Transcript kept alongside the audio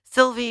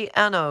Sylvie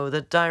Ernoult,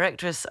 the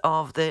directress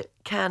of the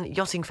Cannes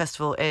Yachting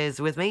Festival, is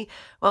with me.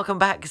 Welcome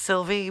back,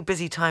 Sylvie.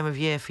 Busy time of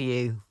year for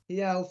you.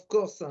 Yeah, of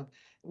course.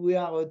 We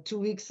are 2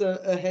 weeks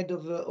ahead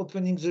of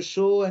opening the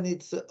show, and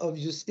it's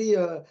obviously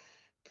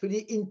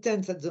pretty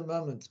intense at the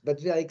moment,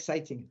 but very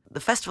exciting. The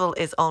festival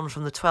is on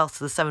from the 12th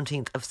to the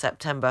 17th of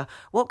September.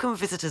 What can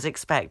visitors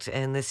expect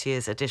in this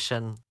year's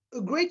edition?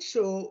 A great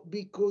show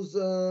because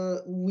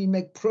we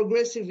make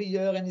progress every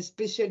year, and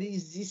especially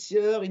this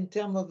year in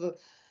terms of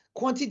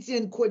quantity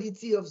and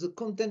quality of the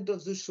content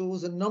of the show.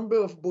 The number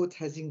of boats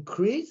has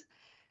increased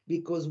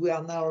because we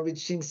are now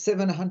reaching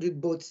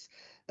 700 boats,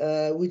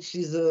 which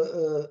is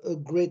a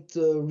great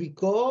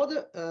record.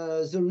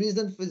 The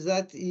reason for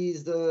that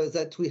is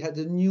that we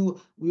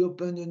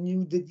opened a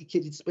new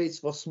dedicated space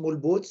for small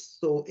boats,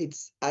 so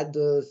it's add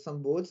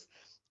some boats.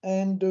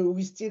 And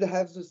we still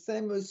have the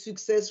same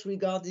success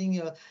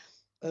regarding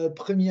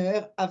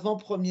premiere,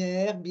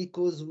 avant-premiere,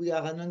 because we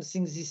are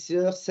announcing this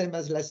year, same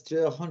as last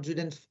year,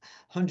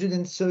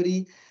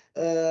 130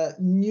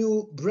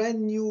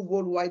 brand new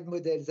worldwide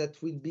models that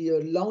will be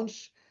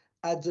launched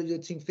at the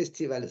Yachting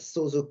Festival.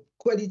 So the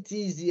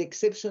quality, the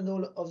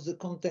exceptional of the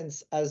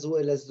contents, as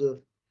well as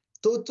the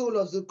total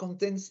of the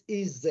contents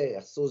is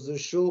there. So the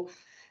show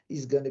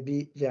is going to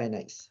be very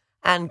nice.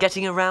 And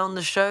getting around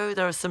the show,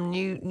 there are some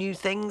new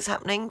things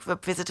happening for Yeah,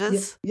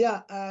 visitors.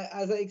 yeah.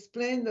 As I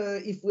explained,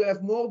 if we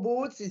have more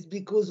boats, it's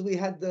because we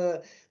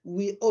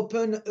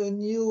open a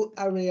new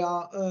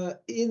area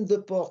in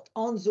the port,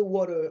 on the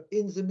water,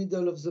 in the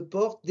middle of the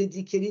port,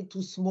 dedicated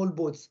to small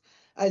boats.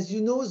 As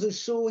you know, the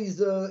show is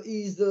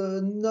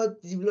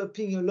not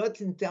developing a lot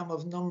in terms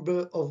of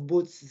number of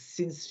boats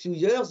since few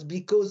years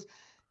because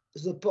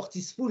the port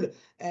is full.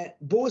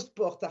 Both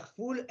ports are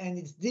full, and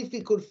it's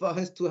difficult for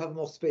us to have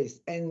more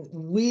space. And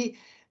we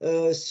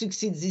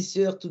succeed this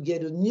year to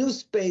get a new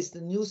space,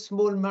 a new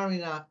small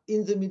marina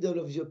in the middle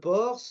of the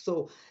port.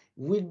 So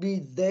we'll be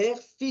there,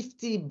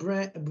 50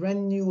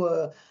 brand new,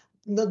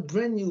 not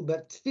brand new,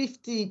 but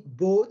 50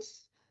 boats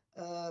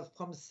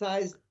from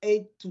size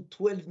 8 to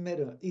 12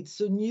 meter.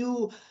 It's a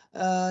new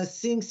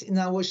things in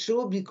our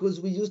show because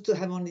we used to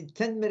have only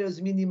 10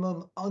 meters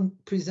minimum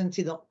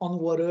presented on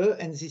water,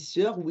 and this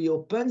year we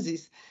opened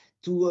this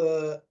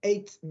to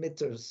 8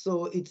 meters.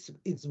 So it's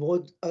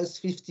brought us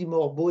 50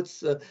 more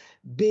boats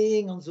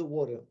being on the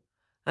water.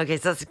 Okay,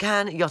 so that's the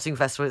Cannes Yachting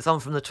Festival. It's on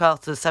from the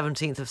 12th to the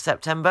 17th of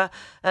September.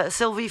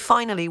 Sylvie,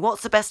 finally,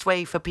 what's the best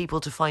way for people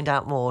to find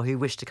out more who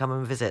wish to come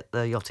and visit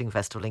the Yachting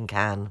Festival in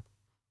Cannes?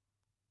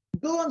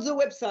 Go on the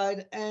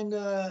website and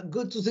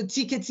go to the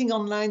ticketing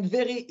online.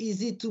 Very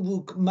easy to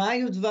book. My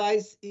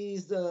advice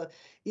is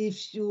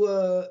if you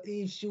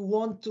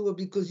want to,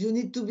 because you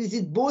need to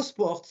visit both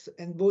ports,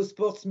 and both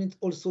ports mean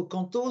also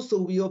Canton. So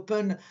we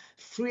open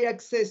free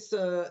access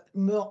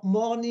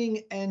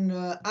morning and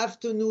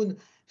afternoon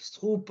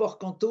through Port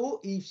Canton.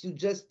 If you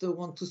just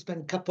want to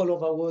spend a couple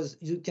of hours,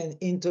 you can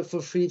enter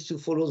for free if you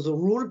follow the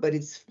rule, but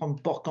it's from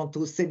Port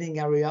Canton sailing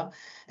area.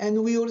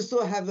 And we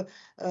also have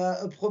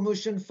a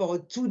promotion for a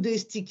 2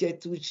 days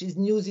ticket, which is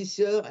new this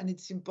year, and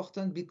it's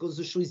important because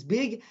the show is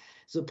big.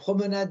 The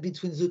promenade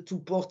between the two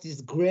ports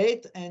is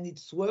great, and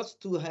it's worth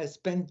to have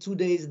spent 2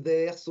 days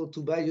there. So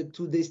to buy a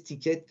 2 days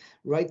ticket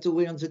right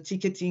away on the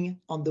ticketing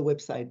on the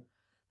website.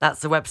 That's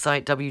the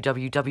website,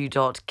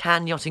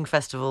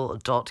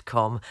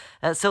 www.cannesyachtingfestival.com.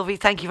 Sylvie,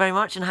 thank you very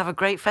much and have a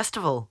great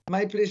festival.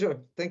 My pleasure.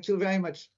 Thank you very much.